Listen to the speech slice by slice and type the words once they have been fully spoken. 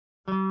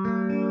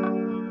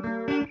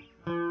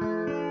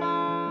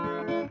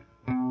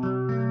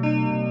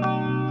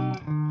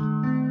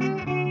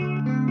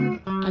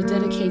I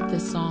dedicate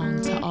this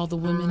song to all the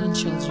women and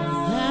children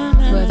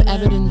who have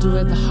ever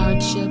endured the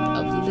hardship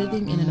of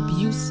living in an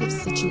abusive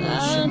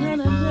situation.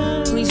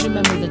 Please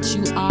remember that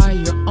you are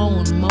your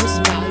own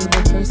most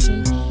valuable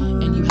person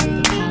and you have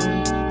the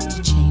power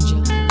to change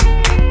your life.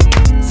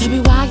 Tell me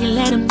why you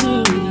let him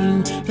do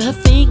you, the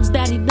things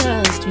that he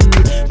does to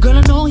you. Girl,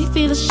 I know he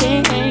feels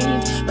ashamed,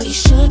 but you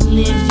shouldn't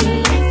live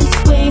your life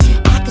this way.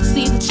 I can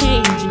see the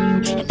change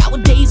in you, and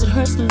nowadays it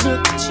hurts to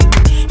look at you,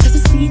 cause I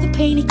see the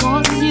pain he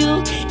causes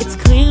you. It's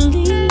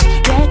clearly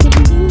black and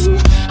blue.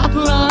 I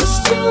promise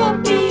you I'll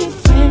be your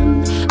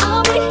friend,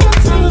 I'll be here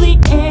till the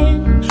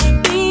end,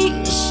 be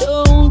a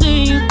shoulder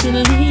you can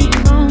lean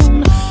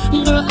on.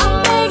 Girl,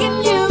 I'm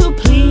begging you,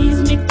 please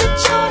make the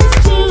choice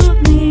to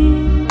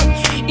leave.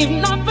 If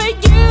not for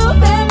you,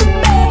 then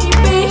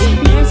baby,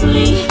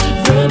 mentally,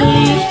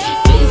 verbally,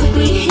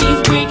 physically, he's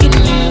breaking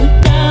you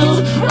down.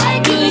 Why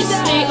do you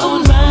stay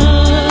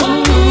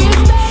around?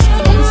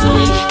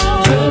 Mentally,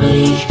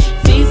 verbally,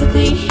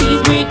 physically, he's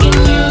breaking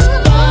you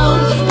down.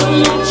 Don't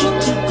want you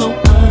to go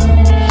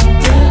underground.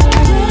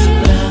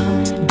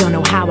 Don't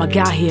know how I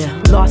got here,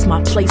 lost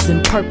my place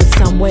and purpose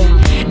somewhere.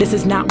 This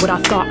is not what I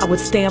thought I would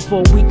stand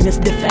for. Weakness,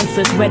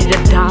 defenseless, ready to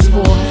die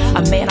for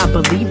a man I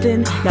believed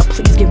in. Now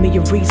please give me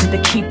a reason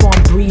to keep on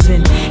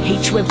breathing.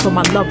 Hatred for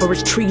my lover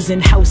is treason.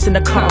 House in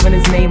the car in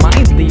his name, I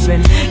ain't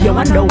leaving. Yo,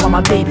 I know why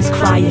my baby's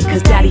crying,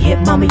 cause daddy hit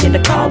mommy in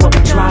the car while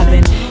we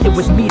driving. It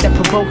was me that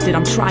provoked it,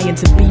 I'm trying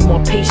to be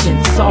more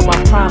patient, solve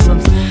our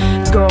problems.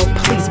 Girl,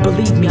 please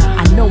believe me,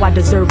 I know I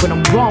deserve when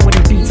I'm wrong when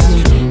he beats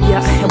me.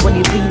 Yeah, and when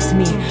he leaves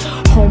me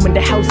home in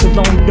the house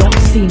alone, don't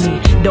see me,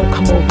 don't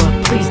come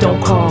over, please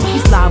don't call.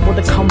 He's liable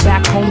to come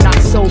back home not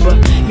sober.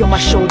 You're my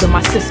shoulder,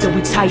 my sister,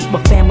 we tight,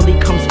 but family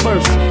comes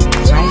first,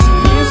 right?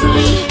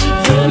 Mentally,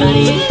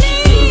 verbally,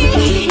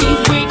 physically, he's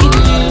breaking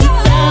you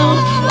down.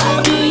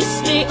 Why do you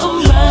stay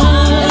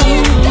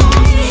around?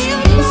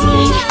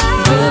 Mentally,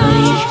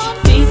 verbally,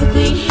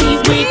 physically,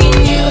 he's breaking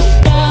you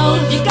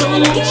down. Don't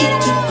want you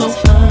to go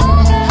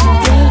under.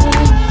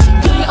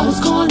 Girl, you always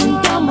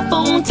calling down my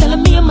phone,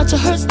 telling me how much it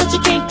hurts that you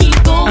can't keep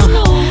going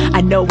on.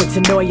 I know it's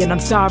annoying, I'm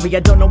sorry, I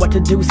don't know what to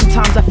do.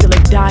 Sometimes I feel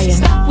like dying.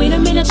 Stop, wait a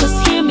minute,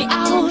 just hear me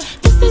out.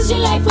 This is your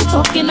life we're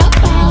talking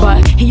about.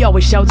 But he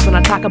always shouts when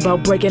I talk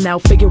about breaking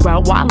out. Figure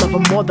out why I love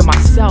him more than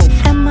myself.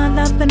 Am I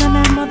loving him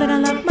more than I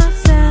love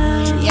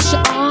myself? Yes, you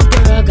are,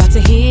 girl, got to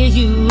hear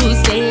you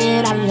say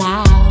it out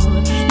loud.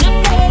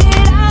 Now say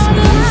it out loud.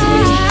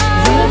 Mentally,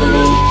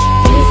 verbally,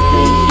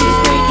 physically, he's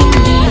breaking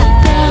me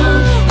down.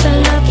 The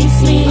love keeps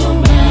me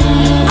around.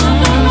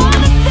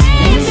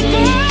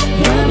 Mentally,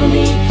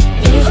 verbally,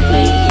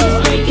 physically, he's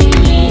breaking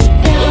me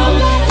down.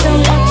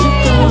 Don't want to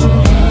go.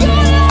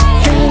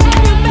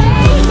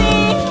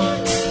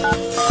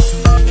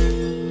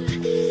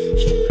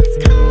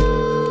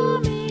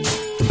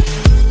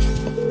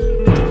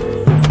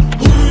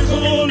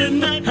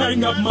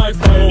 Hang up my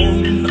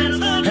phone,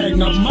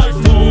 hang up my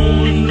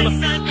phone,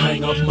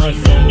 hang up my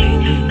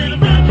phone.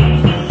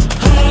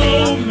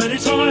 How many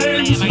times